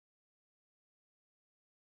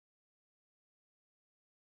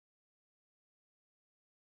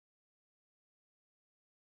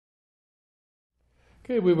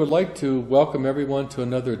Okay, we would like to welcome everyone to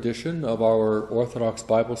another edition of our Orthodox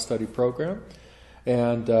Bible study program.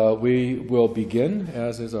 And we will begin,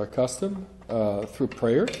 as is our custom, through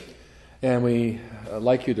prayer. And we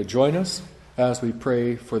like you to join us as we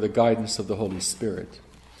pray for the guidance of the Holy Spirit.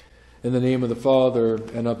 In the name of the Father,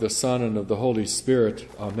 and of the Son, and of the Holy Spirit.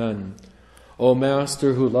 Amen. O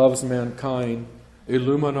Master, who loves mankind,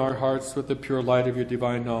 illumine our hearts with the pure light of your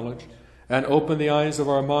divine knowledge, and open the eyes of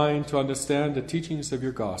our mind to understand the teachings of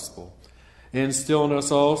your gospel. Instill in us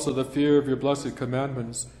also the fear of your blessed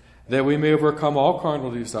commandments, that we may overcome all carnal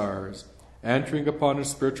desires, entering upon a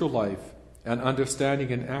spiritual life, and understanding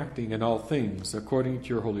and acting in all things according to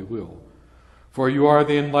your holy will. For you are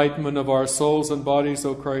the enlightenment of our souls and bodies,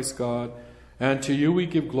 O Christ God, and to you we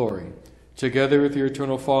give glory, together with your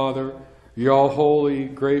eternal Father, your all-holy,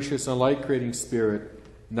 gracious, and light-creating Spirit,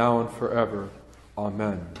 now and forever.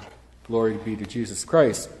 Amen. Glory be to Jesus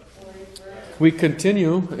Christ. We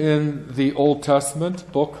continue in the Old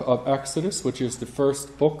Testament book of Exodus, which is the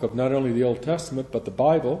first book of not only the Old Testament, but the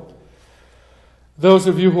Bible. Those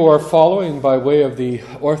of you who are following by way of the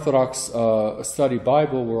Orthodox Study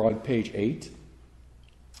Bible, we're on page 8.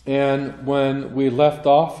 And when we left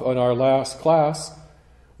off on our last class,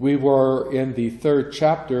 we were in the 3rd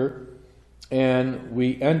chapter, and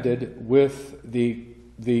we ended with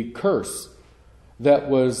the curse that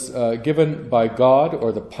was given by God,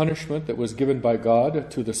 or the punishment that was given by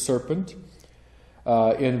God to the serpent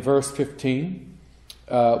in verse 15,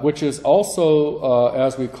 which is also,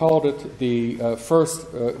 as we called it, the first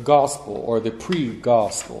gospel, or the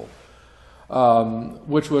pre-gospel,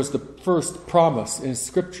 which was the first promise in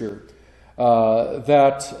Scripture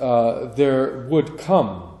that there would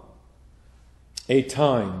come a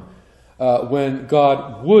time when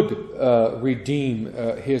God would redeem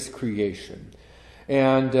his creation.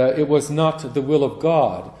 And it was not the will of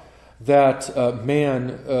God that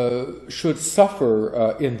man should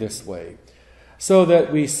suffer in this way. So that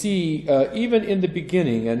we see, even in the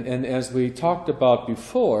beginning, and as we talked about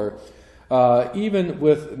before, even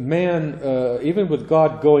with man, even with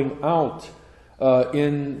God going out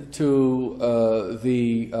into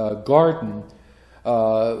the garden,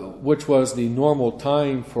 which was the normal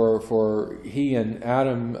time for he and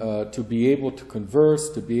Adam to be able to converse,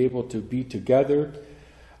 to be able to be together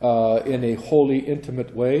in a holy,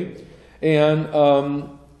 intimate way. And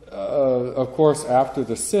of course, after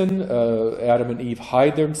the sin, Adam and Eve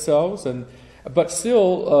hide themselves, but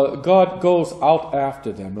still God goes out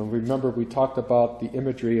after them. And remember, we talked about the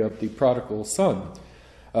imagery of the prodigal son.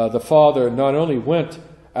 The father not only went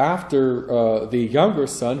after the younger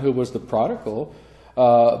son, who was the prodigal,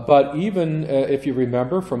 but even, if you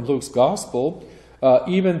remember from Luke's Gospel,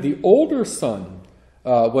 even the older son,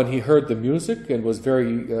 when he heard the music and was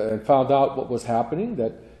and found out what was happening,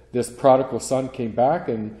 that this prodigal son came back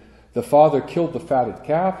and the father killed the fatted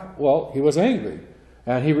calf, well, he was angry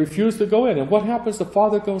and he refused to go in. And what happens? The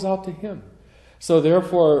father goes out to him. So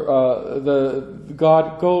therefore,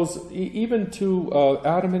 God goes even to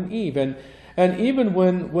Adam and Eve, and even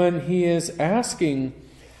when he is asking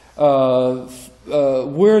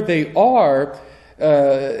where they are,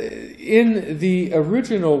 in the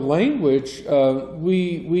original language,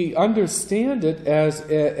 we understand it as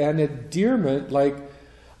an endearment, like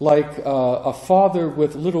a father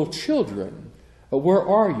with little children. Where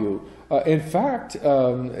are you? In fact,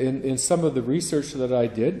 in some of the research that I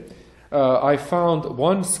did, I found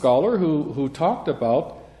one scholar who talked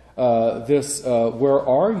about this "where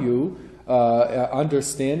are you?"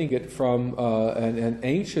 Understanding it from an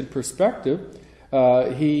ancient perspective.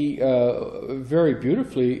 He very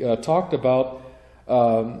beautifully talked about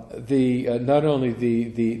not only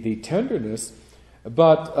the tenderness,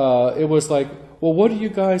 but it was like, well, what are you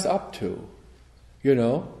guys up to?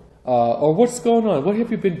 Or what's going on? What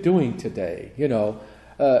have you been doing today?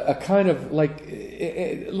 A kind of like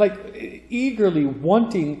eagerly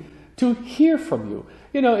wanting to hear from you.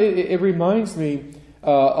 It reminds me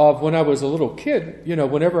of when I was a little kid.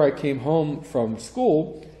 Whenever I came home from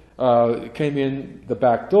school, came in the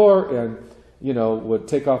back door and, would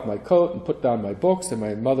take off my coat and put down my books, and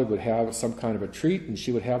my mother would have some kind of a treat, and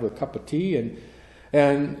she would have her cup of tea,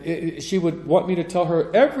 and she would want me to tell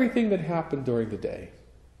her everything that happened during the day.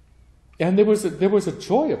 And there was a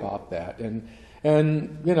joy about that, and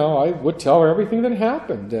I would tell her everything that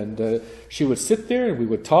happened, and she would sit there and we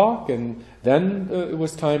would talk, and then it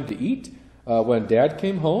was time to eat when Dad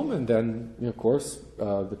came home, and then, of course,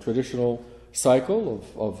 the traditional cycle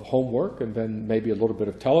of homework, and then maybe a little bit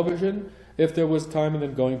of television if there was time, and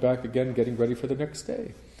then going back again, getting ready for the next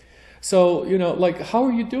day. So, how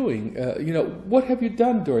are you doing? What have you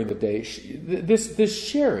done during the day? This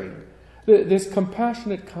sharing This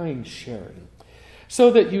compassionate, kind sharing.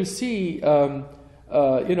 So that you see, a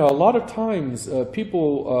lot of times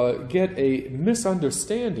people get a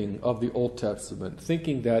misunderstanding of the Old Testament,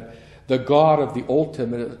 thinking that the God of the Old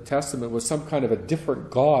Testament was some kind of a different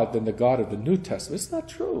God than the God of the New Testament. It's not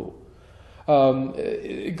true.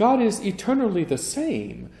 God is eternally the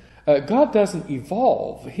same. God doesn't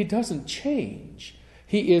evolve. He doesn't change.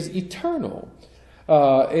 He is eternal.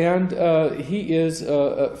 And he is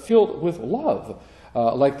filled with love.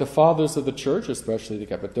 Like the fathers of the church, especially the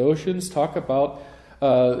Cappadocians, talk about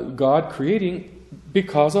God creating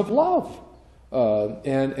because of love,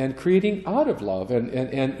 and creating out of love.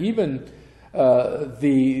 And even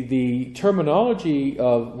the terminology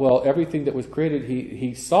of, well, everything that was created,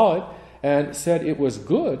 he saw it and said it was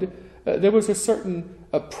good. There was a certain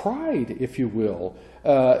pride, if you will,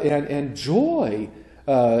 and joy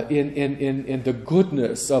in the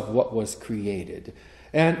goodness of what was created,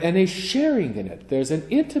 and a sharing in it. There's an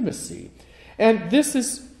intimacy, and this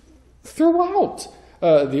is throughout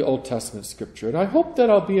the Old Testament Scripture. And I hope that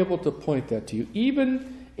I'll be able to point that to you,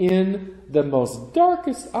 even in the most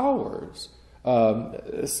darkest hours.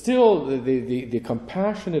 Still, the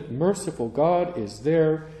compassionate, merciful God is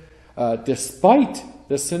there, despite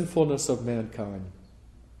the sinfulness of mankind,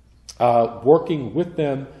 working with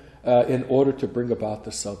them in order to bring about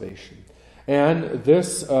the salvation. And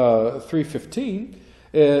this 3:15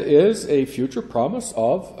 is a future promise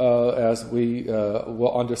of, as we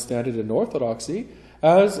will understand it in Orthodoxy,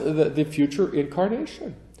 as the future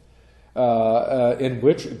incarnation, in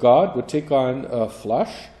which God would take on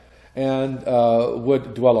flesh and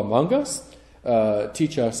would dwell among us,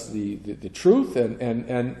 teach us the truth,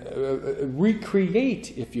 and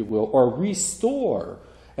recreate, if you will, or restore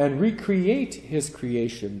and recreate his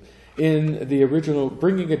creation in the original,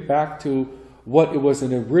 bringing it back to what it was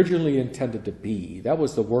originally intended to be. That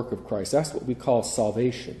was the work of Christ. That's what we call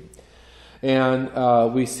salvation. And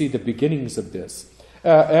we see the beginnings of this.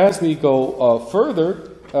 As we go further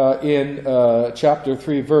in chapter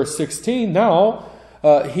 3, verse 16, now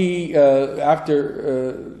he,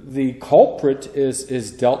 after the culprit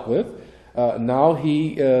is dealt with, now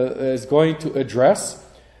he is going to address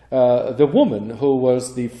the woman who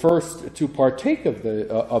was the first to partake of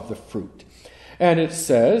the fruit. And it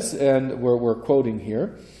says, and we're quoting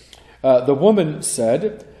here, the woman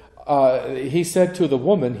said, he said to the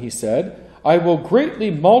woman, he said, I will greatly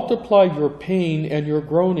multiply your pain and your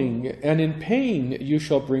groaning, and in pain you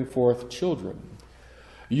shall bring forth children.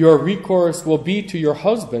 Your recourse will be to your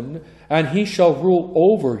husband, and he shall rule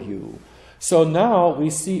over you. So now we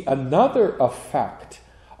see another effect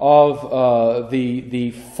of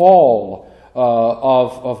the fall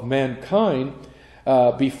of mankind.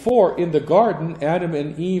 Before, in the garden, Adam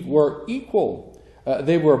and Eve were equal.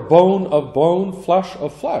 They were bone of bone, flesh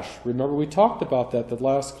of flesh. Remember, we talked about that the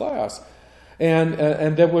last class.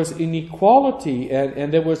 And there was inequality,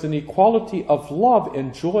 and there was an equality of love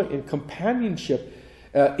and joy and companionship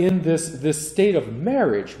in this state of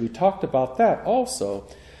marriage. We talked about that also.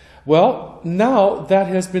 Well, now that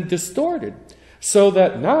has been distorted. So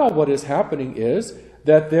that now what is happening is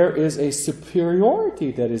that there is a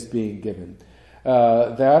superiority that is being given.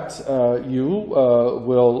 That you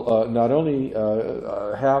will not only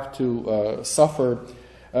have to suffer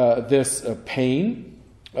this pain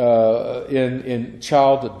in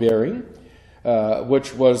childbearing,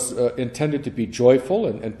 which was intended to be joyful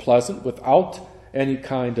and pleasant without any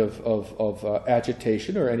kind of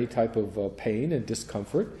agitation or any type of pain and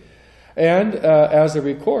discomfort. And as a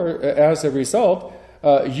result,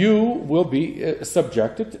 you will be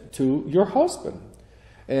subjected to your husband.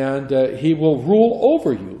 And he will rule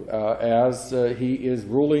over you as he is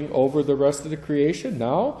ruling over the rest of the creation.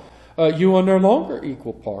 Now, you are no longer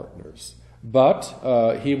equal partners, but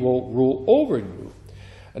he will rule over you.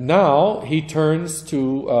 Now, he turns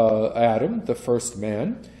to Adam, the first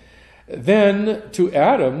man. Then to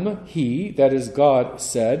Adam, he, that is God,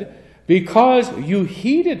 said, because you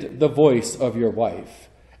heeded the voice of your wife,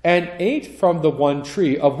 and ate from the one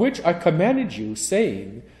tree of which I commanded you,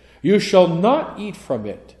 saying, you shall not eat from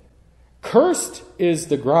it. Cursed is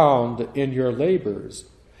the ground in your labors.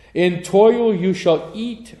 In toil you shall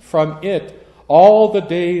eat from it all the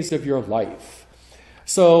days of your life.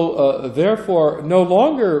 So, therefore, no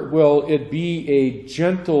longer will it be a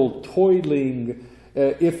gentle toiling,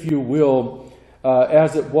 if you will,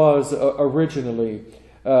 as it was originally,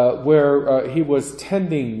 where he was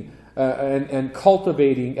tending and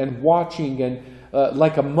cultivating and watching, and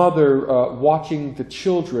like a mother watching the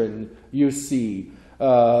children, you see.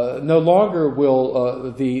 No longer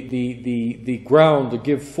will the ground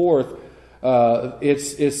give forth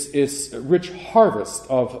its rich harvest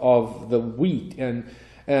of the wheat and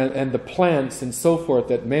the plants and so forth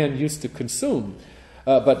that man used to consume.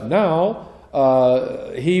 But now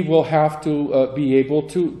he will have to be able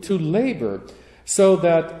to labor, so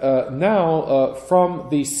that now from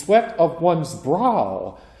the sweat of one's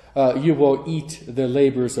brow you will eat the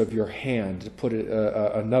labors of your hand, to put it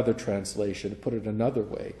another translation, to put it another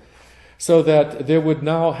way. So that there would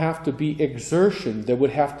now have to be exertion, there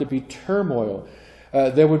would have to be turmoil,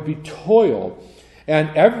 there would be toil,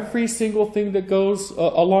 and every single thing that goes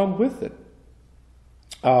along with it.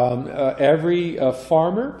 Every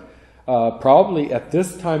farmer, probably at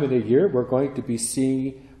this time of the year, we're going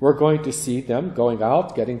to see them going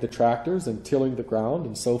out, getting the tractors and tilling the ground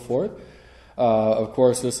and so forth. Of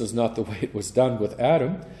course, this is not the way it was done with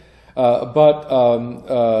Adam. But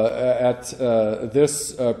at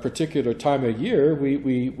this particular time of year,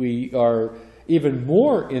 we are even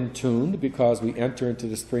more in tune, because we enter into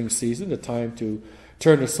the spring season, the time to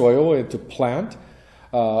turn the soil and to plant.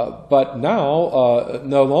 But now,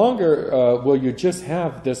 no longer will you just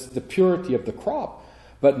have the purity of the crop,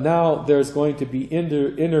 but now there's going to be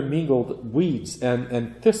intermingled weeds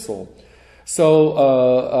and thistle.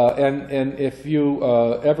 So, and if you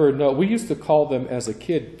ever know, we used to call them as a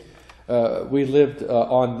kid. We lived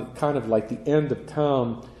on kind of like the end of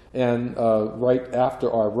town, and right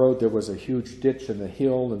after our road there was a huge ditch and a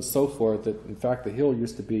hill and so forth. That, in fact, the hill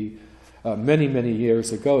used to be, many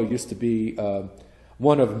years ago, used to be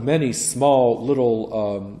one of many small little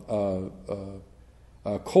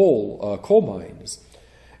coal mines.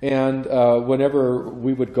 And whenever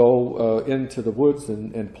we would go into the woods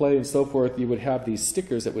and play and so forth, you would have these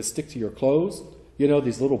stickers that would stick to your clothes, you know,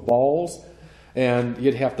 these little balls. And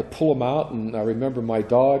you'd have to pull them out. And I remember my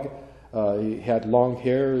dog, he had long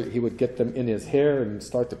hair. He would get them in his hair and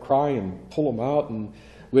start to cry and pull them out. And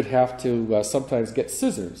we'd have to sometimes get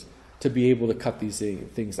scissors to be able to cut these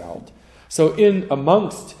things out. So in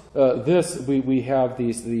amongst this, we have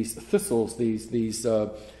these thistles, these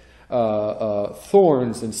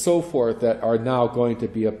thorns and so forth that are now going to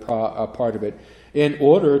be a part of it, in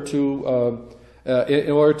order to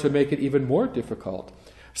make it even more difficult.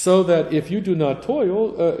 So that if you do not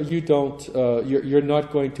toil, you're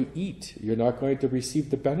not going to eat. You're not going to receive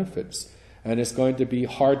the benefits. And it's going to be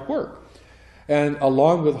hard work. And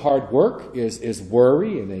along with hard work is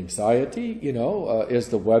worry and anxiety. You know, is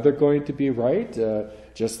the weather going to be right?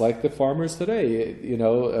 Just like the farmers today. You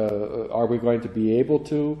know, are we going to be able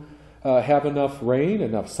to have enough rain,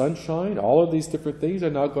 enough sunshine? All of these different things are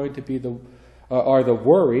not going to be the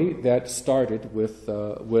worry that started with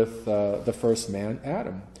the first man,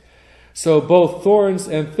 Adam. So both thorns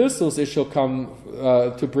and thistles it shall come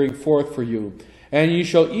to bring forth for you, and ye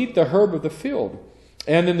shall eat the herb of the field,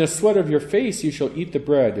 and in the sweat of your face you shall eat the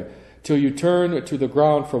bread, till you turn to the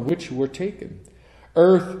ground from which you were taken.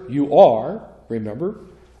 Earth you are. Remember,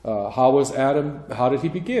 how was Adam? How did he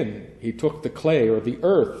begin? He took the clay or the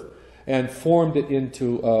earth and formed it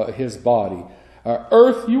into his body.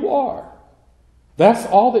 Earth you are. That's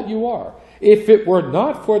all that you are. If it were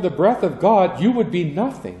not for the breath of God, you would be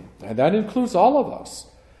nothing. And that includes all of us.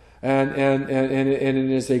 And it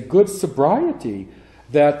is a good sobriety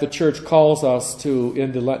that the church calls us to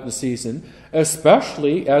in the Lenten season,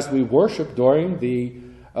 especially as we worship during the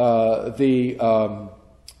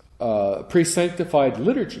pre-sanctified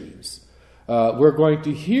liturgies. We're going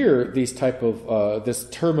to hear these type of this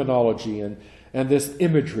terminology and this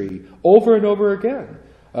imagery over and over again.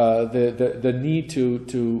 The need to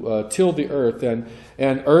till the earth, and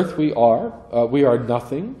earth we are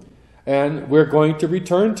nothing, and we're going to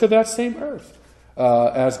return to that same earth,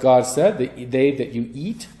 as God said, the day that you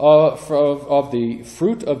eat of the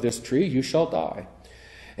fruit of this tree, you shall die.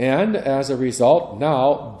 And as a result,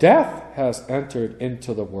 now death has entered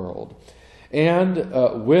into the world, and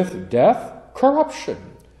with death, corruption,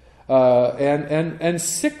 and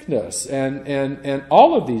sickness, and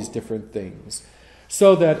all of these different things.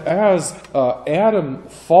 So that as Adam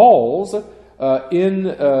falls in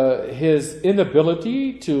his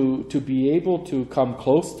inability to be able to come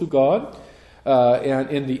close to God, and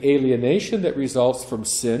in the alienation that results from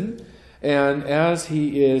sin, and as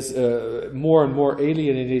he is more and more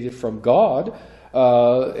alienated from God,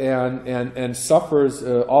 and suffers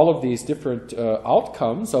all of these different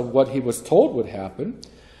outcomes of what he was told would happen,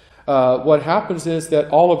 what happens is that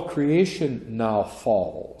all of creation now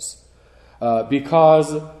falls.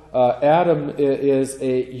 Because Adam is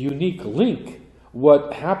a unique link.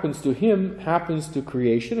 What happens to him happens to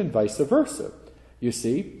creation and vice versa, you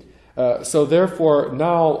see. So therefore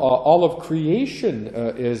now all of creation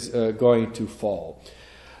is going to fall.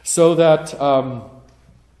 So that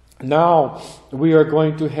now we are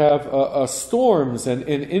going to have storms and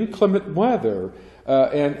inclement weather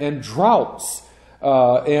and droughts.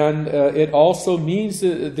 And it also means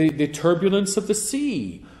the turbulence of the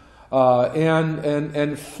sea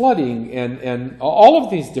and flooding and all of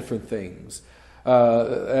these different things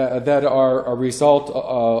that are a result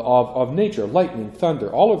of nature, lightning,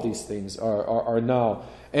 thunder. All of these things are now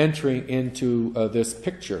entering into this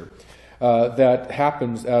picture that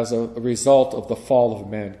happens as a result of the fall of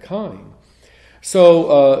mankind.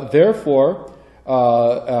 So therefore,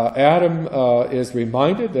 Adam is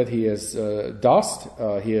reminded that he is dust,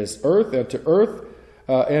 he is earth,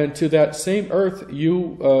 and to that same earth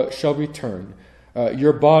you shall return.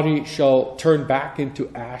 Your body shall turn back into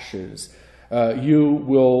ashes. You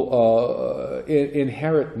will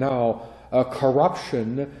inherit now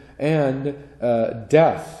corruption and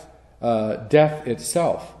death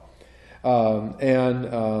itself.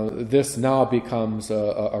 And this now becomes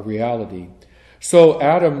a reality. So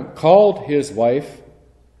Adam called his wife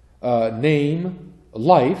name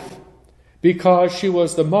Life, because she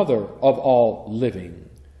was the mother of all living.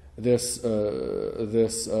 This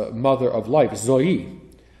mother of life, Zoe.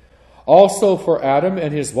 Also for Adam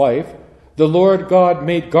and his wife, the Lord God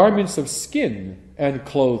made garments of skin and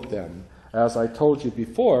clothed them. As I told you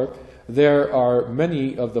before, there are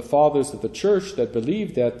many of the fathers of the church that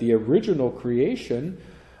believe that the original creation,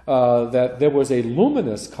 that there was a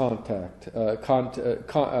luminous content to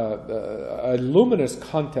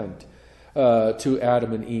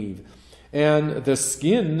Adam and Eve. And the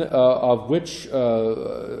skin of which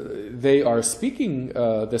they are speaking,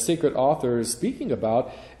 the sacred author is speaking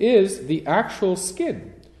about, is the actual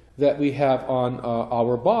skin that we have on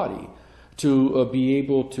our body to be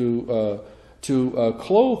able to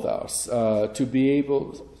clothe us, to be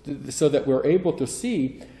able, so that we're able to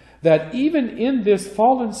see that even in this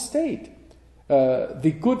fallen state,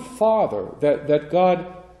 the good Father, that God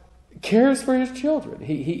cares for his children.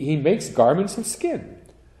 He makes garments of skin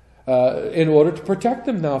in order to protect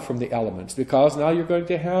them now from the elements, because now you're going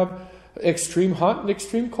to have extreme hot and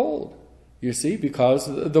extreme cold, you see, because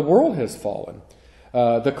the world has fallen.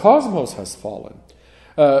 The cosmos has fallen.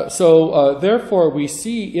 So therefore we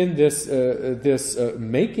see in this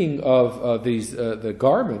making of the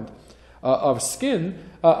garment of skin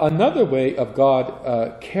another way of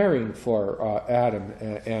God caring for Adam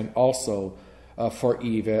and also for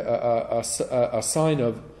Eve, a sign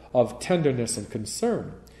of tenderness and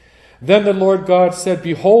concern. Then the Lord God said,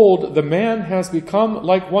 "Behold, the man has become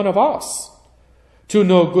like one of us, to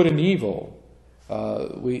know good and evil."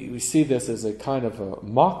 We see this as a kind of a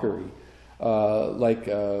mockery.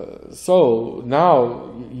 So now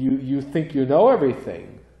you think you know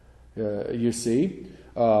everything, you see.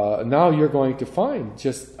 Now you're going to find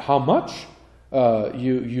just how much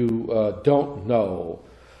you don't know.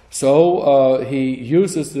 So he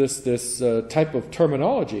uses this type of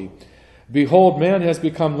terminology. "Behold, man has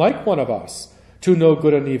become like one of us, to know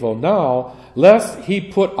good and evil. Now, lest he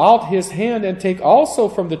put out his hand and take also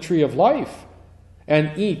from the tree of life, and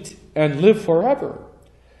eat and live forever.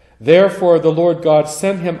 Therefore the Lord God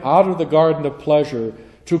sent him out of the garden of pleasure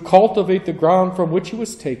to cultivate the ground from which he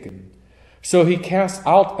was taken. So he cast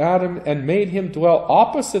out Adam and made him dwell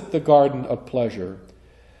opposite the garden of pleasure.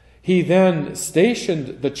 He then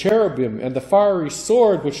stationed the cherubim and the fiery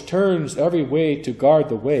sword which turns every way to guard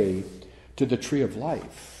the way to the tree of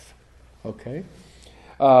life." Okay?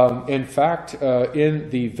 In fact, in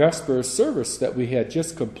the Vesper service that we had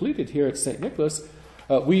just completed here at St. Nicholas,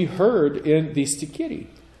 we heard in the Stichiri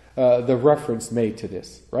the reference made to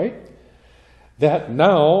this, right? That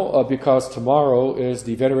now, because tomorrow is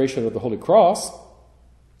the veneration of the Holy Cross,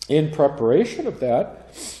 in preparation of that,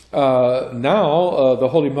 now the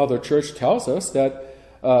Holy Mother Church tells us that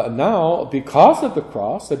now, because of the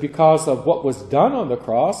cross, and because of what was done on the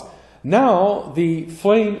cross, now the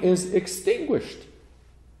flame is extinguished,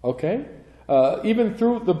 okay? Even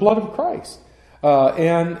through the blood of Christ.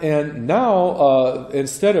 And now,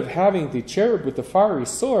 instead of having the cherub with the fiery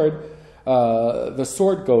sword, the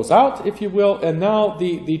sword goes out, if you will, and now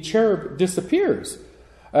the cherub disappears.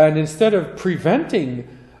 And instead of preventing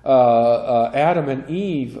Adam and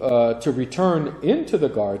Eve to return into the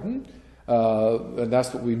garden, and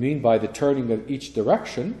that's what we mean by the turning of each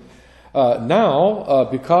direction, now,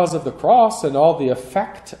 because of the cross and all the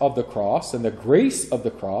effect of the cross and the grace of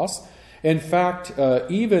the cross, in fact,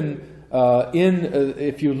 even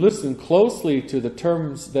if you listen closely to the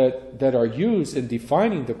terms that are used in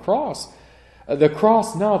defining the cross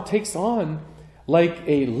now takes on like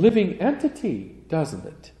a living entity, doesn't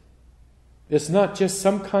it? It's not just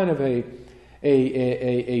some kind of a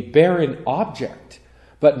barren object,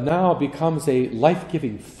 but now becomes a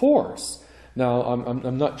life-giving force. Now,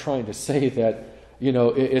 I'm not trying to say that,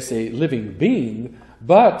 it's a living being,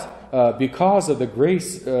 but because of the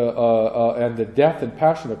grace and the death and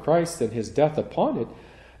passion of Christ and his death upon it,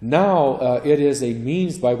 now it is a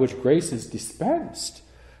means by which grace is dispensed,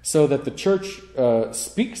 so that the church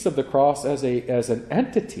speaks of the cross as an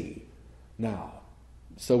entity now.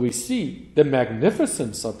 So we see the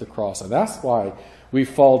magnificence of the cross, and that's why we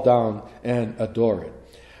fall down and adore it.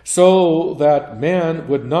 So that man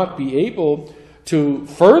would not be able to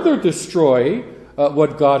further destroy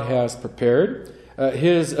what God has prepared,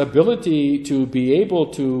 his ability to be able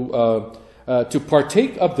to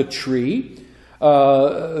partake of the tree,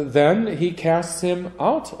 then he casts him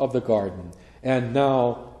out of the garden, and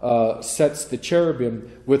now sets the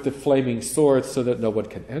cherubim with the flaming sword so that no one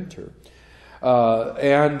can enter.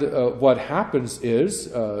 And what happens is,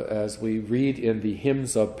 as we read in the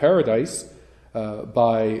Hymns of Paradise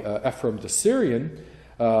by Ephraim the Syrian,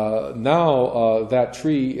 now that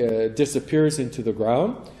tree disappears into the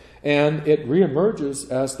ground, and it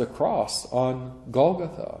reemerges as the cross on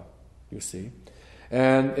Golgotha, you see.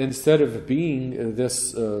 And instead of being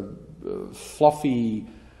this fluffy,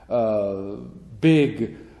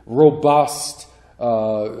 big, robust,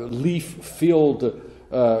 leaf-filled,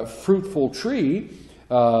 fruitful tree,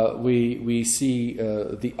 we see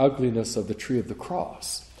the ugliness of the tree of the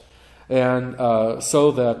cross. And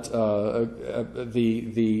so that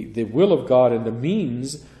the will of God and the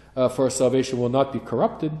means for salvation will not be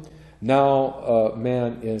corrupted, now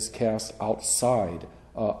man is cast outside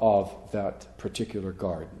of that particular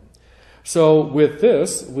garden. So with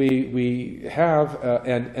this, we have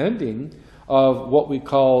an ending of what we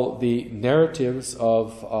call the narratives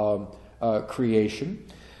of creation.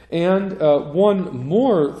 And one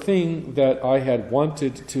more thing that I had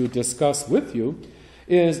wanted to discuss with you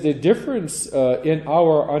is the difference in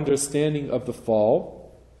our understanding of the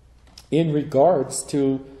fall in regards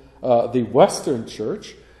to the Western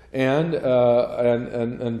Church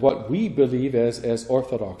and what we believe as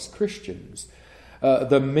Orthodox Christians.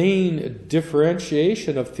 The main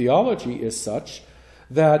differentiation of theology is such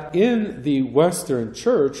that in the Western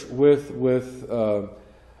Church, with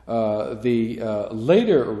the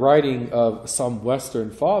later writing of some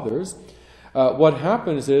Western fathers, what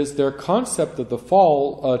happens is their concept of the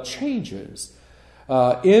fall changes.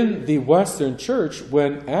 In the Western Church,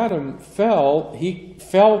 when Adam fell, he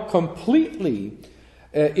fell completely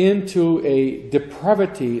into a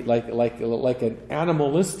depravity, like an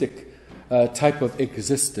animalistic type of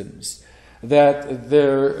existence. That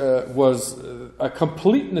there was a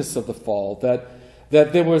completeness of the fall, that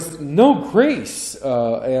there was no grace,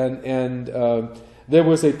 and there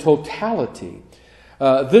was a totality.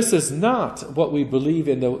 This is not what we believe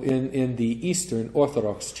in the Eastern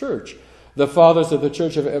Orthodox Church. The fathers of the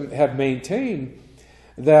Church have maintained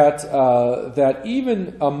that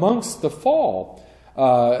even amongst the fall,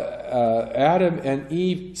 Adam and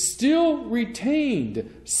Eve still retained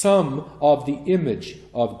some of the image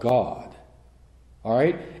of God. All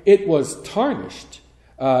right? It was tarnished.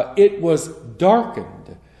 It was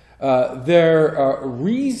darkened. Their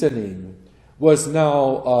reasoning was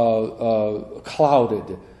now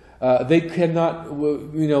clouded. They cannot,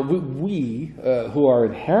 we who are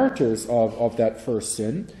inheritors of that first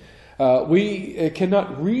sin, we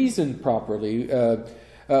cannot reason properly.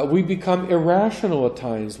 We become irrational at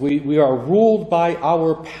times. We are ruled by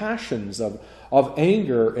our passions of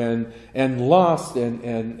anger and lust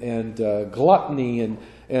and gluttony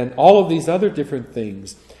and all of these other different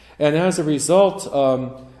things. And as a result,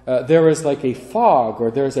 there is like a fog,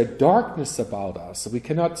 or there's a darkness about us. We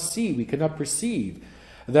cannot see, we cannot perceive.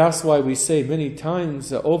 That's why we say many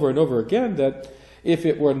times over and over again that if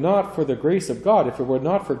it were not for the grace of God, if it were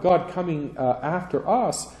not for God coming after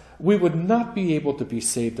us, we would not be able to be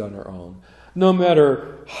saved on our own. No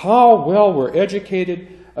matter how well we're educated,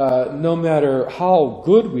 no matter how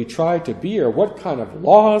good we try to be, or what kind of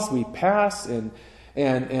laws we pass and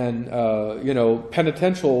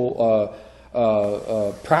penitential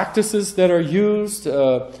practices that are used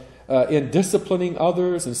in disciplining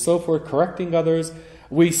others and so forth, correcting others,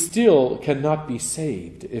 we still cannot be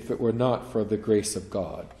saved if it were not for the grace of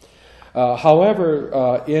God.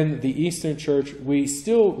 However, in the Eastern Church, we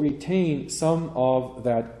still retain some of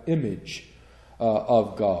that image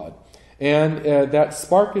of God. And that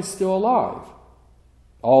spark is still alive.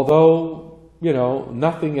 Although,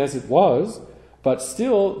 nothing as it was, but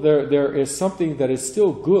still there is something that is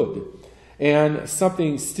still good and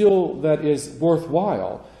something still that is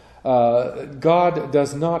worthwhile. God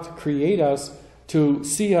does not create us to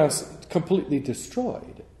see us completely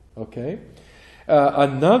destroyed. Okay?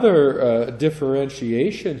 Another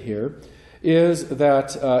differentiation here is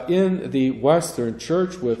that in the Western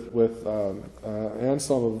Church with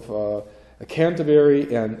Anselm of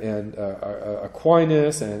Canterbury and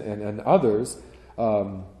Aquinas and others,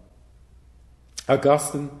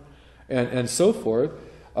 Augustine and so forth,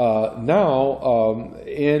 now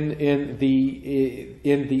in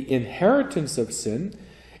the inheritance of sin,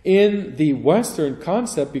 in the Western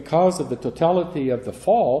concept, because of the totality of the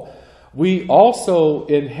fall, we also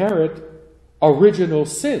inherit original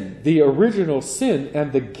sin. The original sin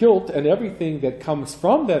and the guilt and everything that comes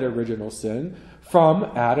from that original sin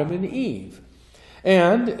from Adam and Eve.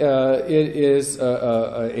 And it is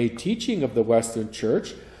a teaching of the Western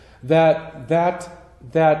Church that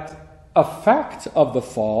effect of the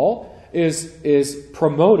fall is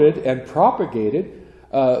promoted and propagated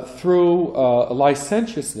through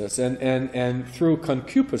licentiousness and through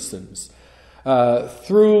concupiscence.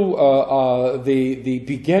 Through the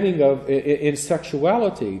beginning of in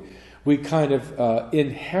sexuality, we kind of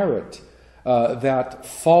inherit that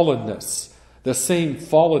fallenness, the same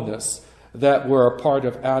fallenness that were a part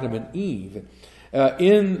of Adam and Eve.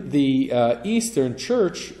 In the Eastern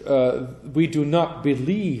Church, we do not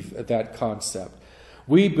believe that concept.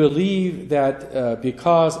 We believe that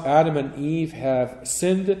because Adam and Eve have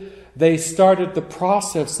sinned, they started the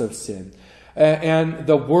process of sin. And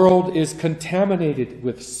the world is contaminated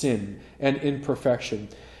with sin and imperfection.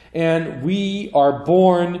 And we are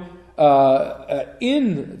born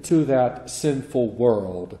into that sinful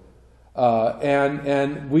world.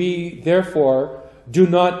 And we, therefore, do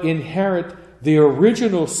not inherit the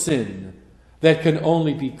original sin that can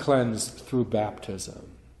only be cleansed through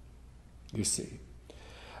baptism. You see.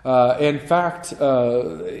 In fact,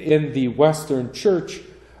 in the Western Church,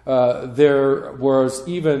 there was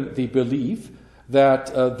even the belief that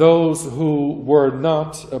those who were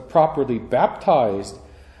not properly baptized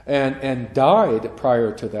and died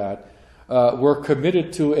prior to that were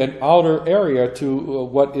committed to an outer area, to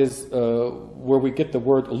what is where we get the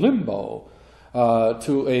word limbo,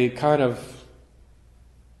 to a kind of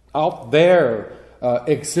out there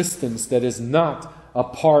existence that is not a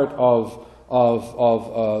part of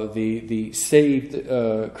the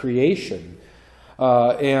saved creation.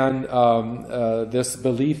 This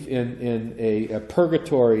belief in a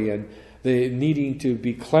purgatory and the needing to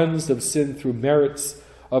be cleansed of sin through merits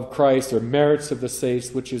of Christ or merits of the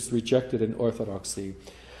saints, which is rejected in Orthodoxy.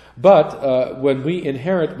 But when we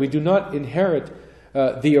inherit, we do not inherit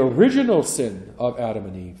the original sin of Adam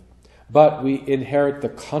and Eve, but we inherit the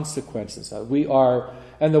consequences. We are,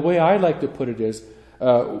 and the way I like to put it is,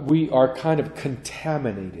 we are kind of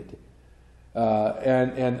contaminated.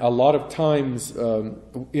 And a lot of times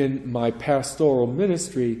in my pastoral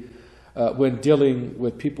ministry, when dealing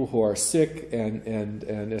with people who are sick and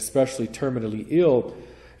especially terminally ill,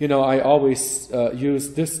 I always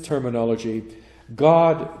use this terminology: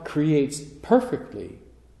 God creates perfectly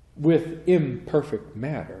with imperfect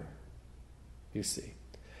matter, you see.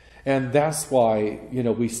 And that's why,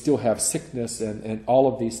 we still have sickness and all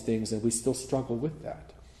of these things, and we still struggle with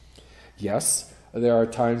that. Yes, there are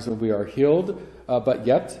times when we are healed, but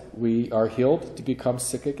yet we are healed to become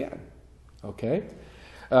sick again. Okay?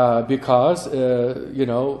 Because,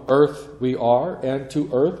 earth we are, and to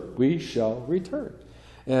earth we shall return.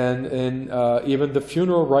 And even the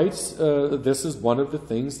funeral rites, this is one of the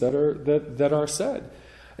things that are said.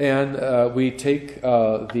 And we take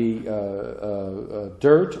the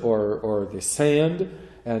dirt or the sand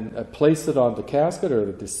and place it on the casket or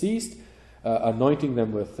the deceased, anointing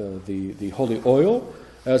them with the holy oil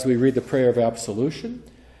as we read the prayer of absolution.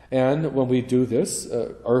 And when we do this,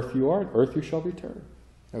 earth you are, and earth you shall return.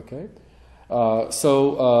 Okay?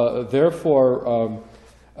 Therefore,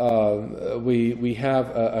 we have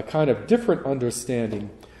a kind of different understanding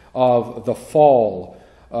of the fall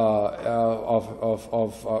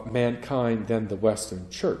of mankind than the Western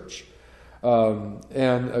Church.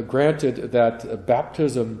 And granted that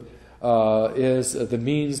baptism is the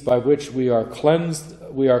means by which we are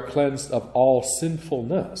cleansed of all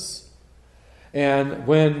sinfulness. And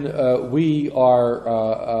when we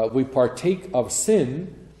partake of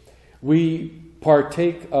sin, we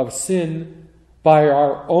partake of sin by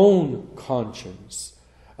our own conscience,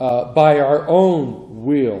 by our own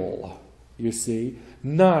will, you see,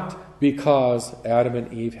 not because Adam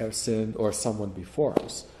and Eve have sinned or someone before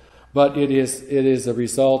us. But it is a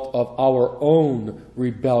result of our own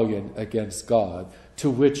rebellion against God, to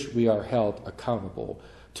which we are held accountable,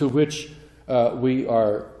 to which we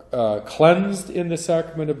are cleansed in the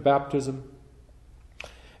sacrament of baptism.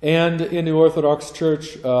 And in the Orthodox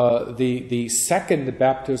Church, the second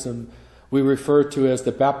baptism, we refer to as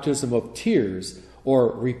the baptism of tears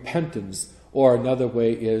or repentance, or another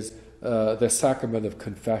way is the sacrament of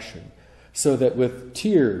confession. So that with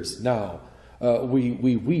tears now, we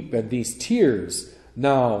weep, and these tears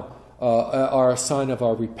now are a sign of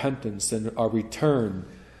our repentance and our return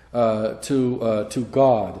to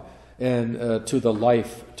God and to the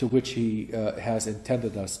life to which He has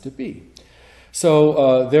intended us to be.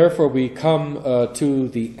 So therefore we come to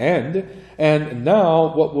the end, and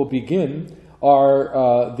now what will begin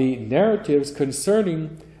are the narratives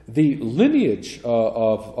concerning the lineage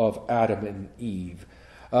of Adam and Eve,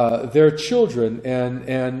 their children,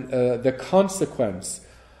 and the consequence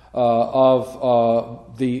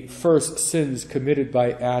of the first sins committed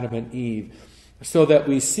by Adam and Eve, so that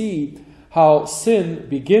we see how sin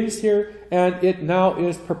begins here and it now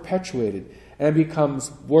is perpetuated and becomes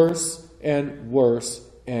worse and worse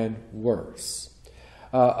and worse.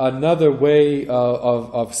 Another way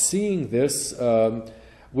of seeing this,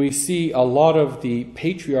 we see a lot of the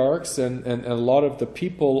patriarchs and a lot of the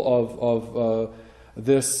people of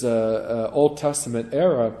this Old Testament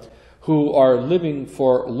era who are living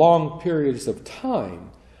for long periods of time.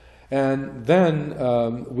 And then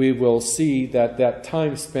we will see that that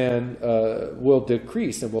time span will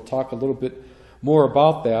decrease, and we'll talk a little bit more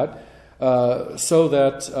about that, so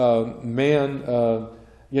that man,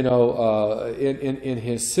 in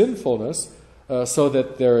his sinfulness, so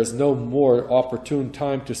that there is no more opportune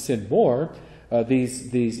time to sin more,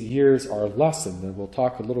 these years are lessened, and we'll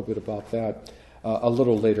talk a little bit about that a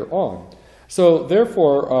little later on. So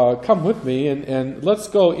therefore, come with me, and let's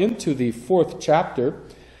go into the 4th chapter.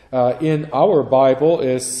 In our Bible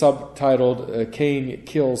is subtitled Cain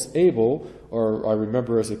Kills Abel, or I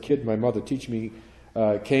remember as a kid my mother teaching me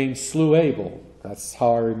Cain slew Abel. That's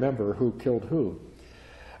how I remember who killed who.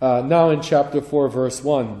 Now in chapter 4, verse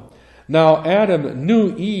 1. Now Adam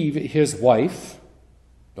knew Eve, his wife.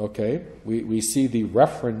 Okay, we see the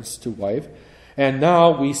reference to wife. And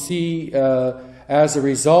now we see, as a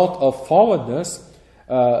result of fallenness,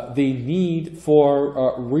 the need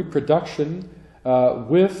for reproduction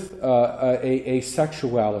with a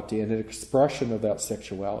sexuality and an expression of that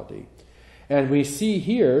sexuality. And we see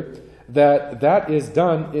here that is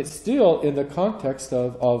done, it's still in the context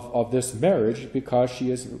of this marriage, because she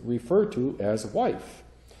is referred to as wife.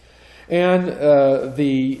 And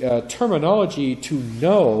the terminology to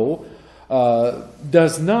know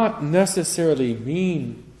does not necessarily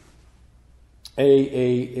mean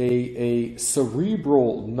a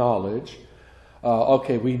cerebral knowledge.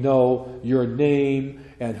 Okay, we know your name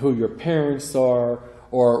and who your parents are,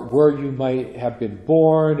 or where you might have been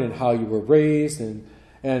born and how you were raised,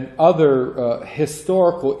 and other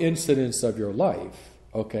historical incidents of your life.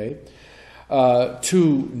 Okay,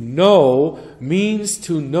 to know means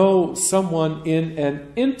to know someone in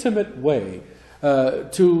an intimate way,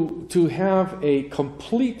 to have a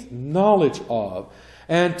complete knowledge of,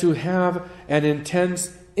 and to have an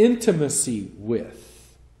intense intimacy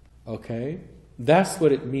with. Okay. That's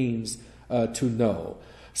what it means to know.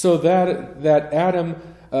 So that Adam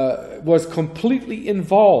was completely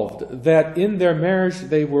involved, that in their marriage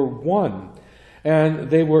they were one, and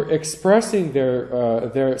they were expressing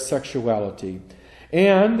their sexuality.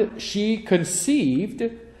 And she conceived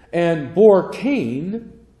and bore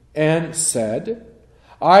Cain and said,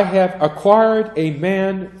 I have acquired a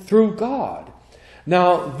man through God.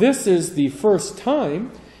 Now this is the first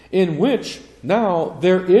time in which now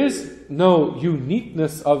there is no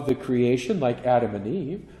uniqueness of the creation like Adam and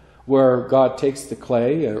Eve, where God takes the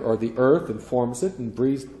clay or the earth and forms it and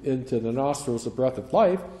breathes into the nostrils the breath of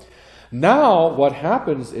life. Now what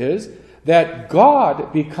happens is that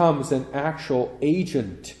God becomes an actual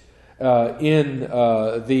agent in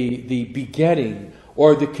the begetting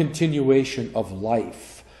or the continuation of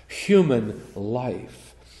life, human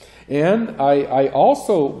life. And I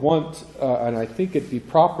also want, and I think it'd be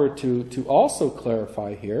proper to also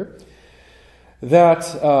clarify here, that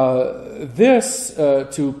this,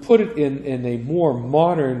 to put it in a more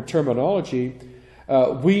modern terminology,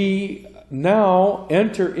 we now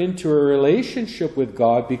enter into a relationship with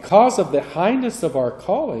God because of the highness of our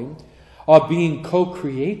calling of being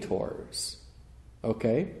co-creators.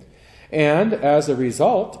 Okay? And as a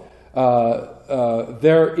result,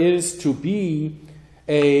 there is to be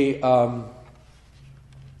a,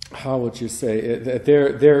 how would you say,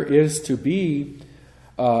 there is to be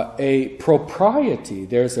a propriety.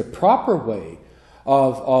 There's a proper way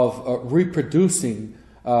of reproducing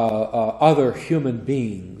other human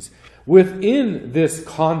beings within this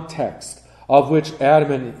context of which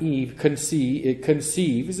Adam and Eve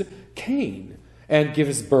conceives Cain and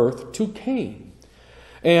gives birth to Cain.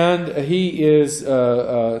 And he is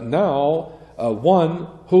now one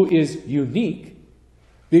who is unique,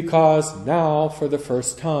 because now, for the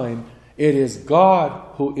first time, it is God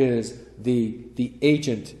who is the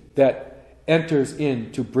agent that enters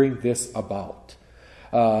in to bring this about.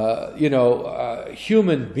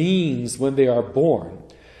 Human beings, when they are born,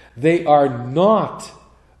 they are not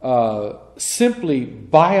simply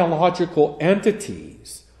biological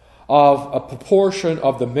entities of a proportion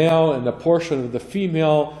of the male and a portion of the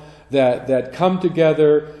female that come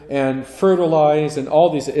together and fertilize and all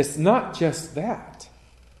these. It's not just that.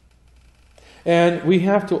 And we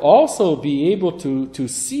have to also be able to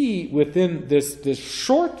see within this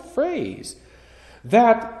short phrase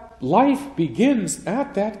that life begins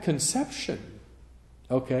at that conception.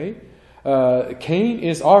 Okay? Cain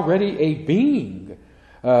is already a being.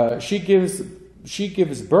 She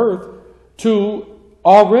gives birth to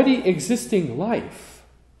already existing life.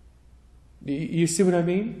 You see what I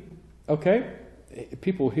mean? Okay?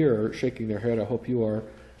 People here are shaking their head. I hope you are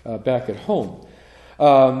back at home.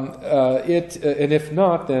 And if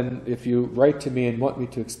not, then if you write to me and want me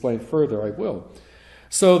to explain further, I will.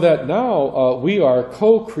 So that now we are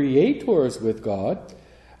co-creators with God,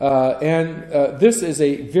 and this is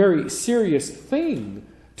a very serious thing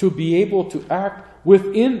to be able to act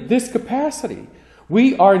within this capacity.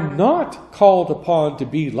 We are not called upon to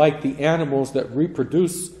be like the animals that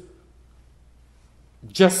reproduce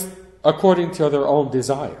just according to their own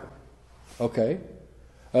desire. Okay?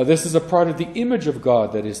 This is a part of the image of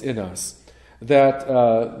God that is in us, that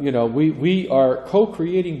we are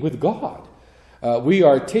co-creating with God. We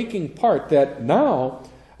are taking part, that now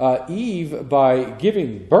Eve, by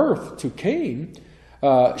giving birth to Cain,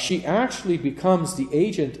 she actually becomes the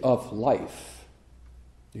agent of life.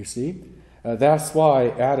 You see? That's why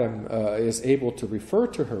Adam is able to refer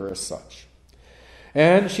to her as such.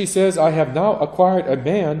 And she says, I have now acquired a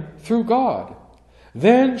man through God.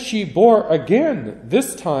 Then she bore again,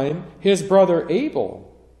 this time, his brother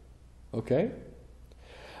Abel. Okay?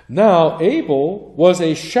 Now, Abel was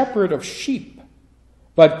a shepherd of sheep,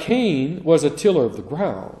 but Cain was a tiller of the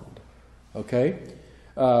ground. Okay?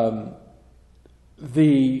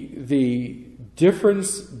 The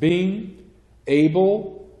difference being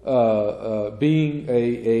Abel being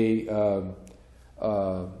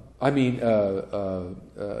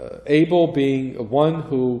Abel being one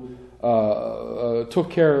who took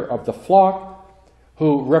care of the flock,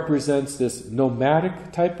 who represents this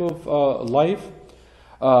nomadic type of life,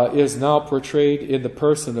 is now portrayed in the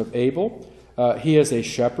person of Abel. He is a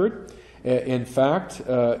shepherd. In fact,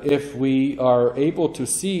 if we are able to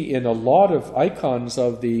see in a lot of icons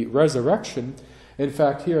of the resurrection, in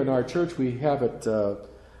fact, here in our church we have it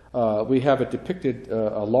depicted,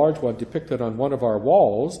 a large one depicted on one of our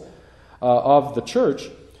walls of the church.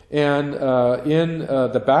 And in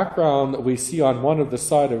the background, we see on one of the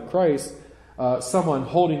side of Christ someone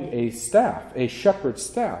holding a staff, a shepherd's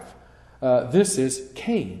staff. This is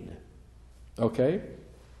Cain, okay?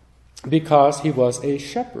 Because he was a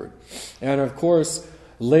shepherd. And of course,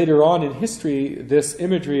 later on in history, this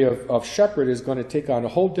imagery of shepherd is going to take on a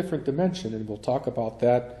whole different dimension, and we'll talk about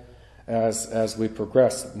that as we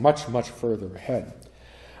progress much, much further ahead.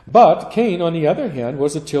 But Cain, on the other hand,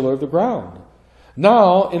 was a tiller of the ground.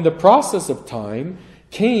 Now, in the process of time,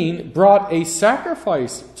 Cain brought a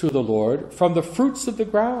sacrifice to the Lord from the fruits of the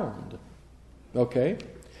ground. Okay?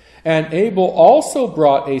 And Abel also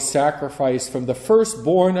brought a sacrifice from the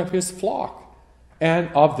firstborn of his flock and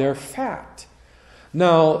of their fat.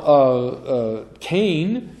 Now,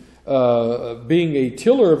 Cain, being a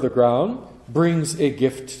tiller of the ground, brings a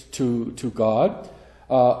gift to God,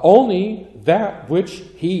 only that which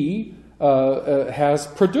he has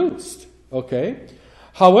produced. Okay?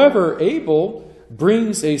 However, Abel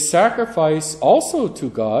brings a sacrifice also to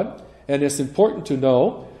God, and it's important to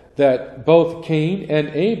know that both Cain and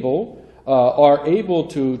Abel are able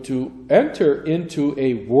to enter into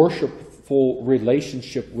a worshipful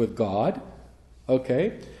relationship with God.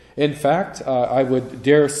 Okay? In fact, I would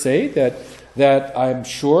dare say that I'm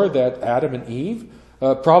sure that Adam and Eve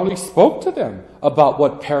probably spoke to them about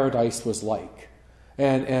what paradise was like.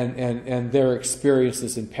 And their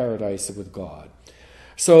experiences in paradise with God.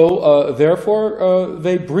 So, therefore,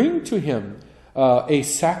 they bring to him a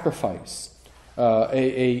sacrifice,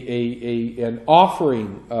 an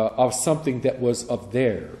offering of something that was of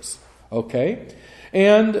theirs. Okay?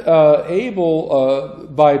 And Abel,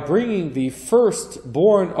 by bringing the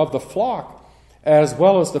firstborn of the flock, as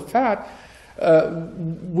well as the fat,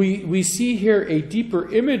 we see here a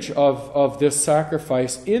deeper image of this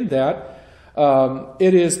sacrifice, in that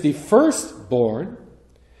it is the firstborn,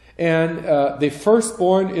 And the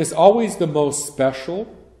firstborn is always the most special,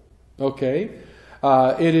 okay?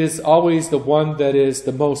 It is always the one that is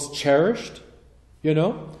the most cherished, you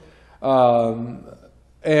know?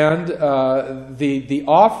 And the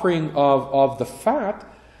offering of the fat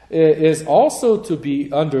is also to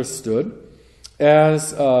be understood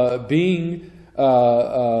as being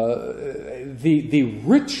the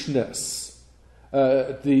richness.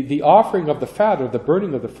 The offering of the fat, or the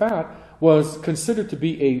burning of the fat, was considered to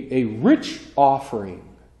be a rich offering.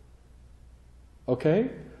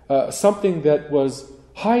 Okay? Something that was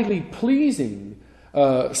highly pleasing.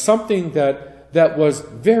 Something that was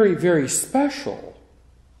very, very special.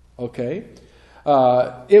 Okay?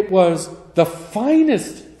 It was the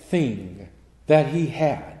finest thing that he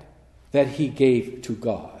had, that he gave to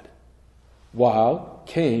God. While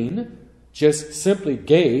Cain just simply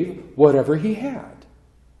gave whatever he had.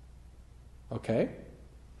 Okay?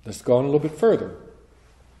 Let's go on a little bit further.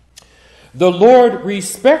 The Lord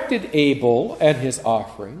respected Abel and his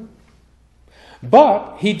offering,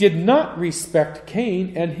 but he did not respect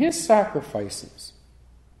Cain and his sacrifices.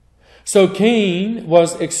 So Cain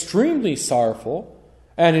was extremely sorrowful,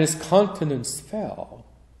 and his countenance fell.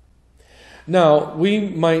 Now, we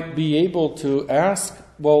might be able to ask,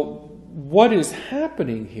 well, what is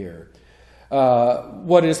happening here?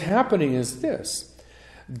 What is happening is this.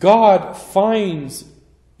 God finds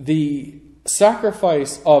the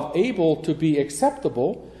sacrifice of Abel to be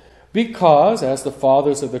acceptable because, as the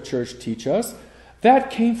fathers of the church teach us, that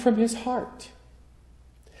came from his heart.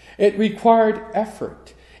 It required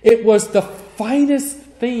effort. It was the finest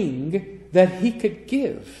thing that he could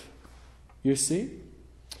give. You see?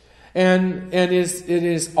 And it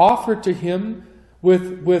is offered to him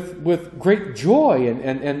with great joy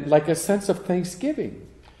and like a sense of thanksgiving.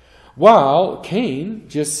 While Cain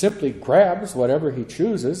just simply grabs whatever he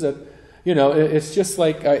chooses. It's just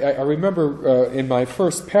like, I remember in my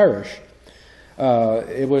first parish,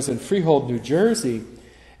 it was in Freehold, New Jersey,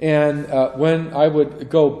 and when I would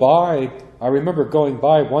go by, I remember going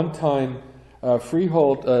by one time,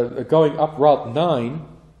 Freehold, going up Route 9,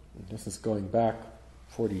 this is going back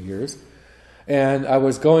 40 years, and I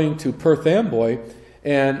was going to Perth Amboy,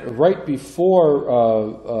 and right before,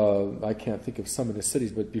 I can't think of some of the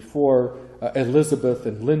cities, but before Elizabeth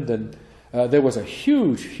and Linden, there was a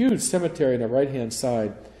huge, huge cemetery on the right-hand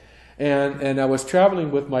side. And I was traveling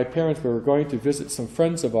with my parents. We were going to visit some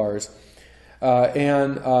friends of ours.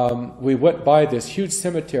 And we went by this huge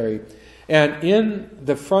cemetery. And in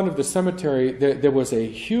the front of the cemetery, there was a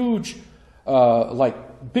huge,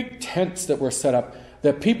 like big tents that were set up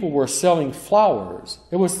that people were selling flowers.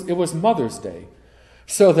 It was Mother's Day.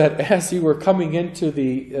 So that as you were coming into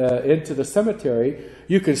the cemetery,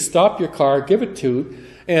 you could stop your car, give a toot,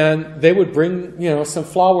 and they would bring some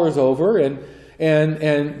flowers over,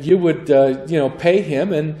 and you would pay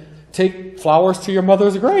him and take flowers to your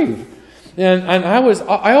mother's grave. And I always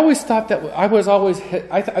thought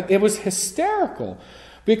that it was hysterical,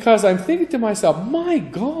 because I'm thinking to myself, my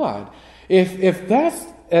God, if that's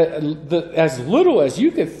as little as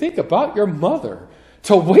you can think about your mother,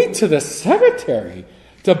 to wait to the cemetery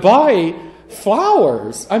to buy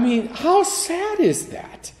flowers, I mean, how sad is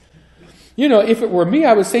that? If it were me,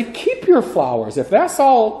 I would say, keep your flowers. If that's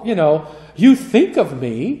all, you think of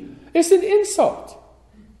me, it's an insult.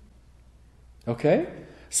 Okay?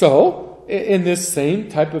 So, in this same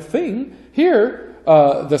type of thing, here,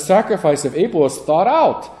 the sacrifice of Abel was thought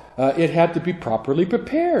out. It had to be properly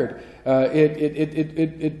prepared.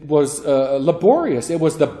 It was laborious. It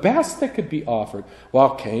was the best that could be offered.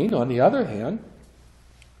 While Cain, on the other hand,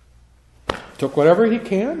 took whatever he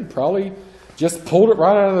can, probably just pulled it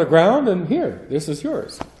right out of the ground, and here, this is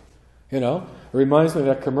yours. It reminds me of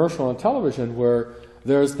that commercial on television where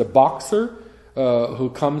there's the boxer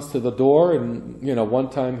who comes to the door, and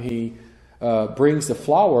one time he brings the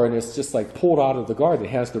flower, and it's just like pulled out of the garden.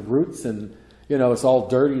 It has the roots, and it's all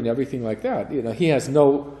dirty and everything like that. He has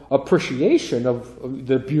no appreciation of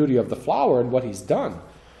the beauty of the flower and what he's done.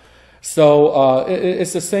 So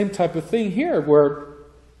it's the same type of thing here, where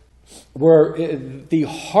the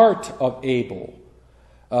heart of Abel,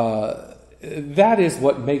 that is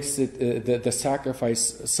what makes it the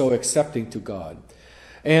sacrifice so accepting to God,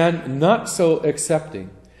 and not so accepting.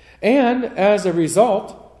 And as a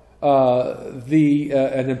result,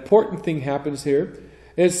 an important thing happens here.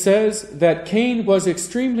 It says that Cain was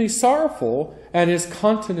extremely sorrowful, and his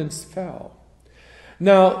countenance fell.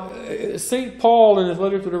 Now, St. Paul, in his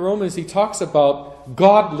letter to the Romans, he talks about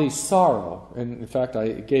godly sorrow. And in fact, I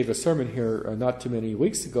gave a sermon here not too many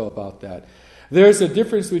weeks ago about that. There's a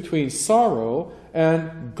difference between sorrow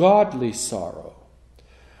and godly sorrow.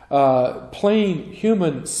 plain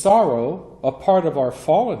human sorrow, a part of our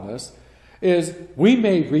fallenness, is we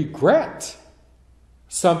may regret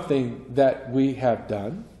something that we have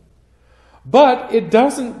done, but it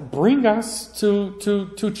doesn't bring us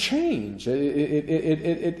to change.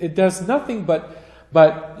 It does nothing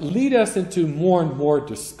but lead us into more and more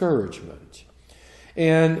discouragement.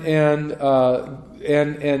 And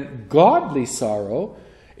godly sorrow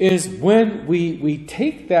is when we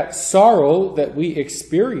take that sorrow that we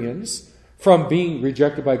experience from being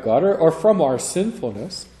rejected by God or from our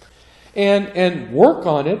sinfulness and work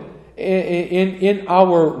on it in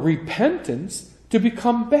our repentance to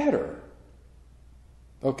become better.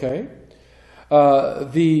 Okay?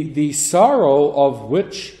 The sorrow of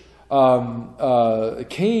which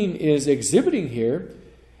Cain is exhibiting here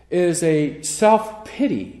is a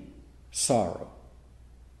self-pity sorrow.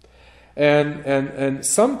 And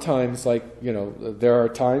sometimes, there are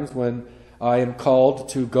times when I am called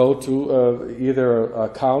to go to either a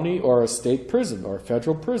county or a state prison or a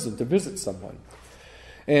federal prison to visit someone.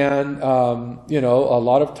 And, a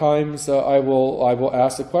lot of times I will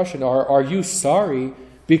ask the question, are you sorry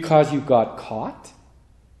because you got caught?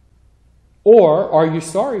 Or are you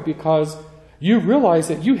sorry because you realize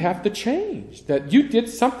that you have to change, that you did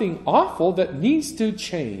something awful that needs to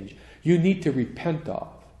change, you need to repent of?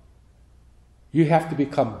 You have to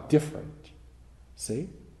become different. See?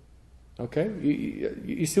 Okay?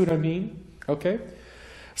 You see what I mean? Okay?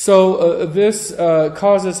 So this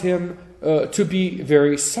causes him to be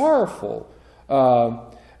very sorrowful.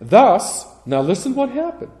 Thus, now listen what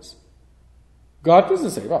happens. God doesn't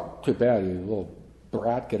say, "Oh, too bad, you little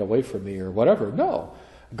brat, get away from me," or whatever. No.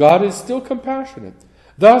 God is still compassionate.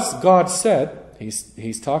 Thus God said,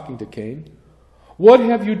 he's talking to Cain, "What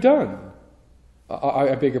have you done?"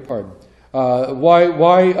 I beg your pardon. Why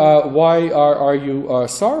are you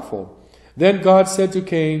sorrowful? Then God said to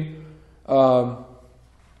Cain, I'm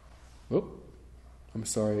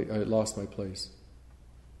sorry, I lost my place.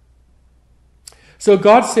 So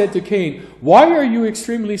God said to Cain, "Why are you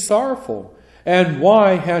extremely sorrowful? And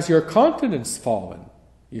why has your countenance fallen?"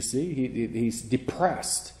 You see, he's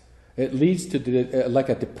depressed. It leads to like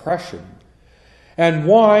a depression. "And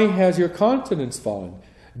why has your countenance fallen?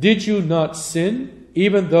 Did you not sin,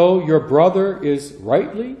 even though your brother is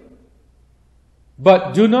rightly?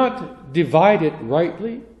 But do not divide it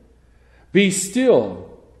rightly. Be still.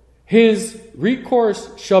 His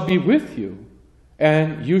recourse shall be with you,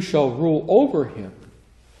 and you shall rule over him."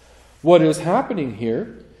 What is happening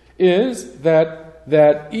here is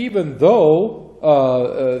that even though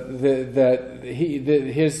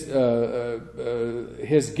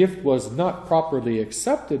his gift was not properly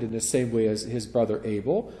accepted in the same way as his brother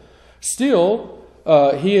Abel, still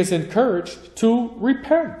he is encouraged to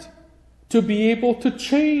repent, to be able to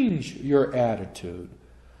change your attitude,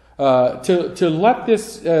 to let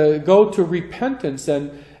this go to repentance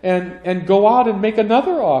and go out and make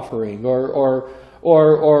another offering or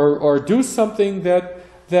do something that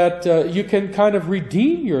you can kind of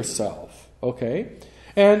redeem yourself, okay?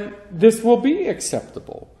 And this will be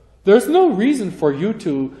acceptable. There's no reason for you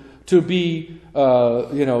to be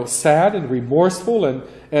sad and remorseful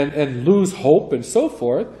and lose hope and so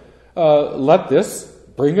forth. Let this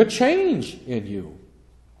bring a change in you,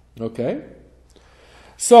 okay?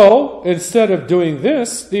 So instead of doing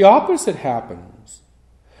this, the opposite happens.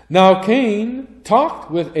 Now Cain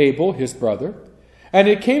talked with Abel, his brother, and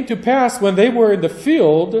it came to pass when they were in the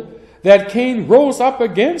field that Cain rose up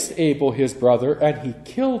against Abel, his brother, and he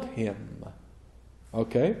killed him.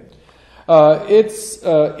 Okay? It's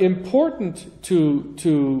important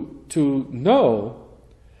to know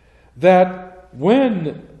that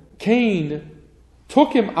when Cain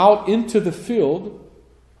took him out into the field,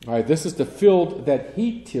 all right, this is the field that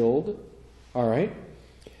he tilled, all right,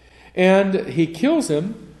 and he kills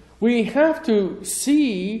him, we have to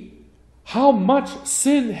see how much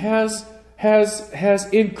sin has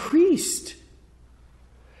increased.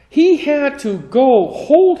 He had to go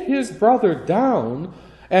hold his brother down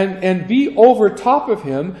and be over top of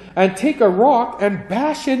him and take a rock and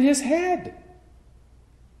bash in his head.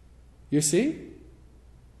 You see?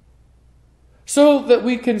 So that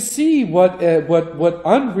we can see what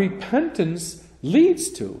unrepentance leads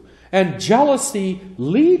to, and jealousy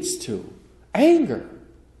leads to, anger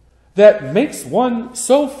that makes one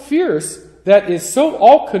so fierce, that is so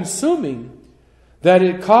all-consuming, that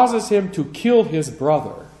it causes him to kill his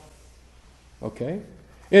brother. Okay?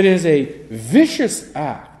 It is a vicious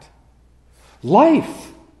act.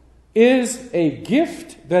 Life is a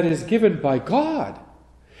gift that is given by God.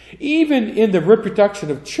 Even in the reproduction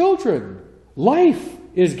of children, life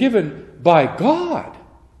is given by God.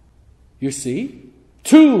 You see?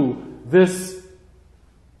 to this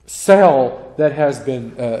cell that has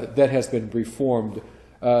been reformed,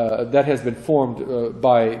 that has been formed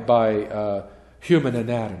by human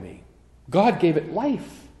anatomy. God gave it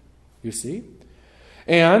life, you see,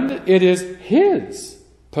 and it is His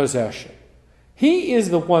possession. He is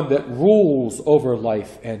the one that rules over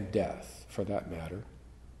life and death, for that matter.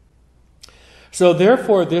 So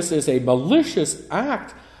therefore, this is a malicious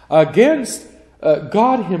act against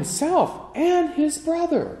God Himself and His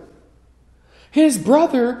brother. His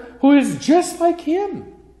brother who is just like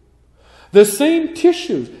Him. The same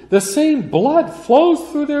tissues, the same blood flows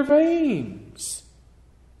through their veins.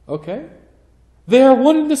 Okay? They are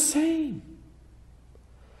one and the same.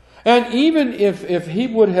 And even if he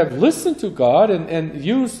would have listened to God and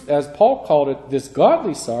used, as Paul called it, this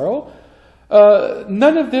godly sorrow,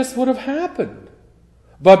 none of this would have happened.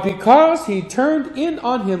 But because he turned in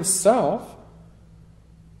on himself,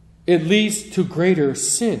 it leads to greater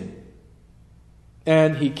sin.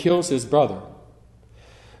 And he kills his brother.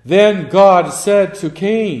 Then God said to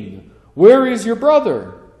Cain, "Where is your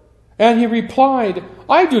brother?" And he replied,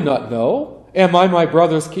 "I do not know. Am I my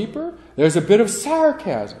brother's keeper?" There's a bit of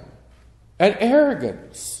sarcasm and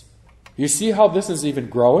arrogance. You see how this is even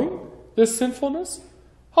growing, this sinfulness?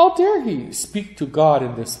 How dare he speak to God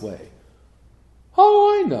in this way? How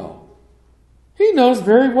do I know? He knows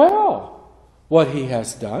very well what he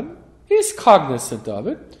has done. He's cognizant of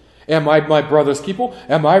it. Am I my brother's keeper?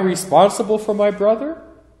 Am I responsible for my brother?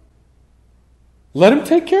 Let him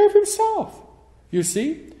take care of himself. You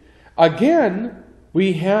see? Again,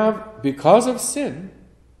 we have, because of sin,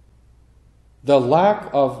 the lack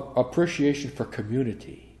of appreciation for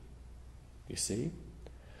community. You see?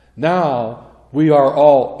 Now, we are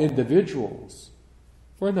all individuals.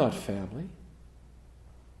 We're not family.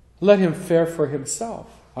 Let him fare for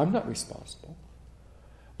himself. I'm not responsible.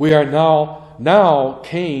 We are now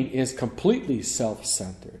Cain is completely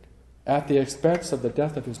self-centered at the expense of the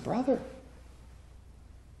death of his brother.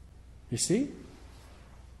 You see?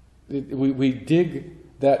 We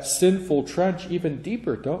dig that sinful trench even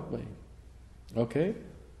deeper, don't we? Okay?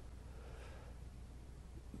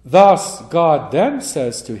 Thus, God then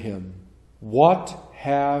says to him, "What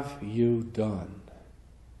have you done?"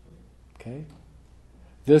 Okay?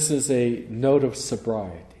 This is a note of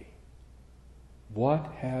sobriety. What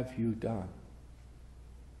have you done?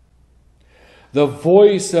 The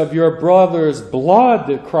voice of your brother's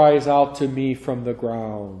blood cries out to me from the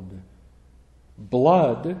ground.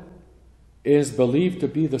 Blood is believed to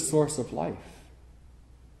be the source of life.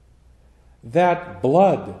 That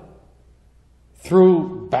blood,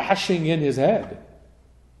 through bashing in his head,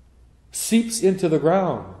 seeps into the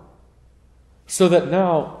ground, so that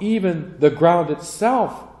now even the ground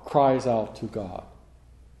itself cries out to God.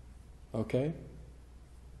 Okay?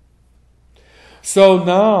 So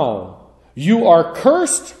now you are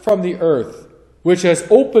cursed from the earth, which has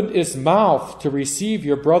opened its mouth to receive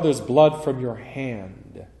your brother's blood from your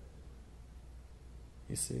hand.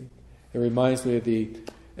 You see? It reminds me of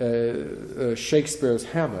the Shakespeare's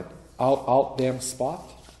Hamlet, out damn spot.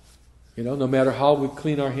 You know, no matter how we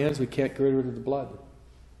clean our hands, we can't get rid of the blood.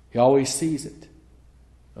 He always sees it.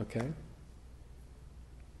 Okay?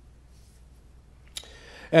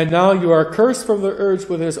 And now you are cursed from the earth,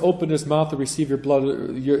 which has opened his mouth to receive your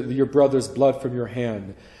blood, your brother's blood from your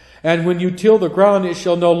hand. And when you till the ground, it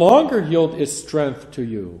shall no longer yield its strength to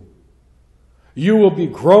you. You will be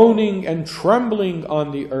groaning and trembling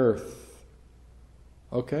on the earth.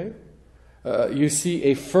 Okay? You see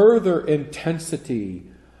a further intensity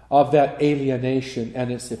of that alienation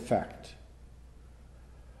and its effect.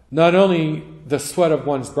 Not only the sweat of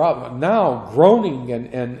one's brow, but now groaning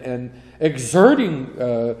and exerting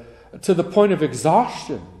to the point of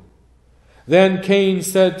exhaustion. Then Cain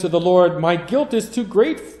said to the Lord, "My guilt is too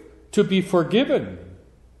great to be forgiven.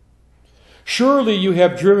 Surely you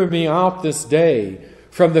have driven me out this day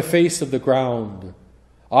from the face of the ground.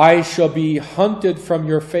 I shall be hunted from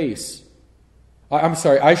your face.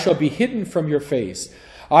 I shall be hidden from your face.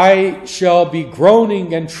 I shall be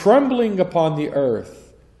groaning and trembling upon the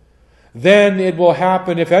earth. Then it will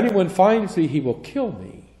happen, if anyone finds me, he will kill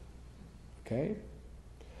me." Okay?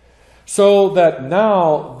 So that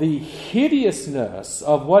now the hideousness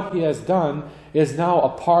of what he has done is now a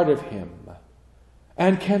part of him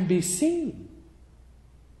and can be seen.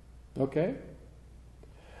 Okay?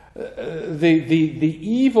 The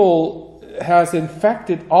evil has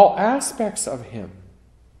infected all aspects of him,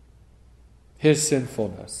 his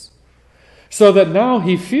sinfulness. So that now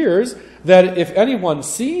he fears that if anyone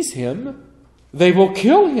sees him, they will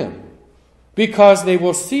kill him, because they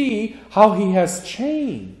will see how he has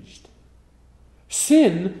changed.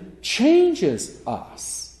 sin changes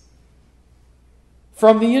us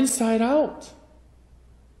from the inside out,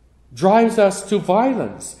 drives us to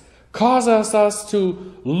violence, causes us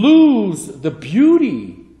to lose the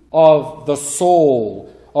beauty of the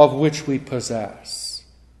soul of which we possess.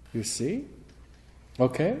 You see?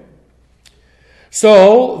 Okay?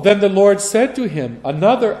 So then the Lord said to him,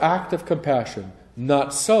 another act of compassion,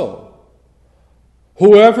 not so.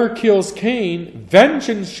 Whoever kills Cain,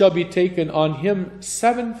 vengeance shall be taken on him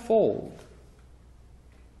sevenfold.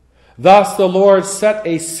 Thus the Lord set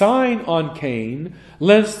a sign on Cain,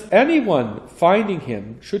 lest anyone finding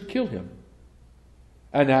him should kill him.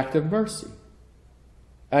 An act of mercy.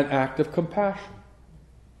 An act of compassion.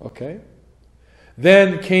 Okay?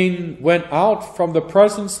 Then Cain went out from the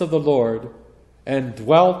presence of the Lord and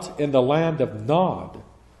dwelt in the land of Nod,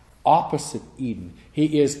 opposite Eden.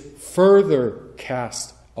 He is further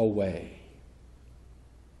cast away.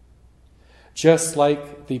 Just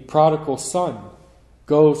like the prodigal son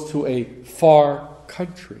goes to a far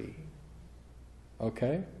country.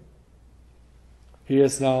 Okay? He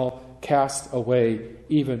is now cast away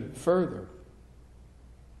even further.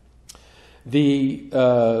 Cain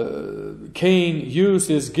used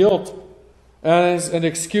his guilt as an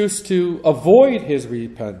excuse to avoid his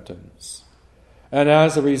repentance, and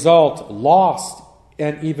as a result lost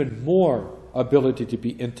an even more ability to be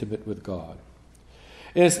intimate with God.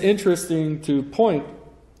 It's interesting to point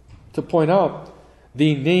out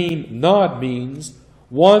the name Nod means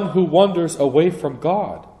one who wanders away from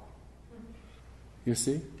God. You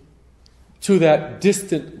see? To that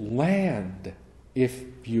distant land, if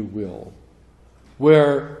you will,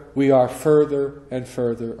 where we are further and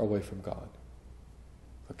further away from God.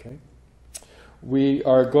 Okay? We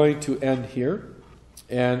are going to end here,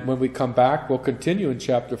 and when we come back, we'll continue in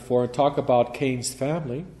chapter 4 and talk about Cain's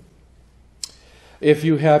family. If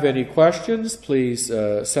you have any questions, please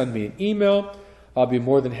send me an email. I'll be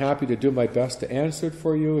more than happy to do my best to answer it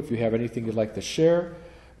for you. If you have anything you'd like to share,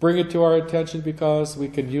 bring it to our attention, because we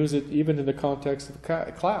can use it even in the context of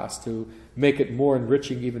class to make it more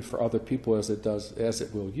enriching even for other people as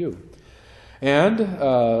it will you. And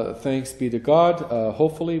thanks be to God,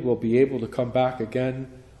 hopefully we'll be able to come back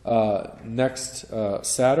again next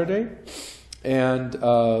Saturday. And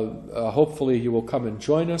hopefully you will come and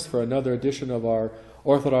join us for another edition of our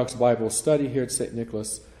Orthodox Bible study here at St.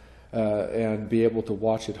 Nicholas, and be able to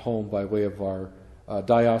watch it home by way of our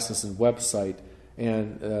diocesan website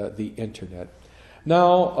and the internet.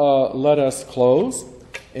 Now let us close,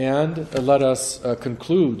 and let us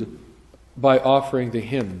conclude by offering the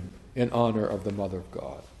hymn in honor of the Mother of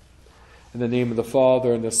God. In the name of the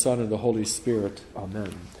Father, and the Son, and the Holy Spirit.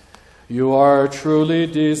 Amen. You are truly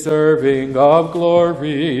deserving of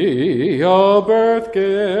glory, O birth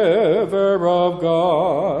giver of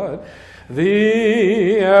God,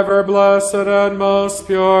 the ever blessed and most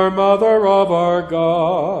pure Mother of our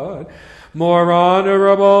God, more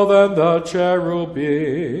honorable than the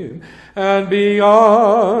cherubim, and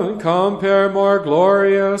beyond compare more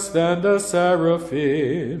glorious than the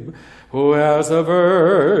seraphim, who as a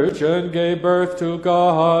virgin gave birth to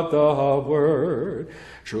God the Word,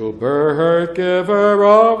 true birth giver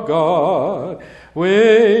of God,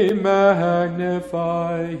 we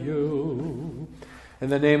magnify you. In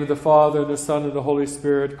the name of the Father, and the Son, and the Holy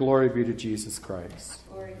Spirit, glory be to Jesus Christ.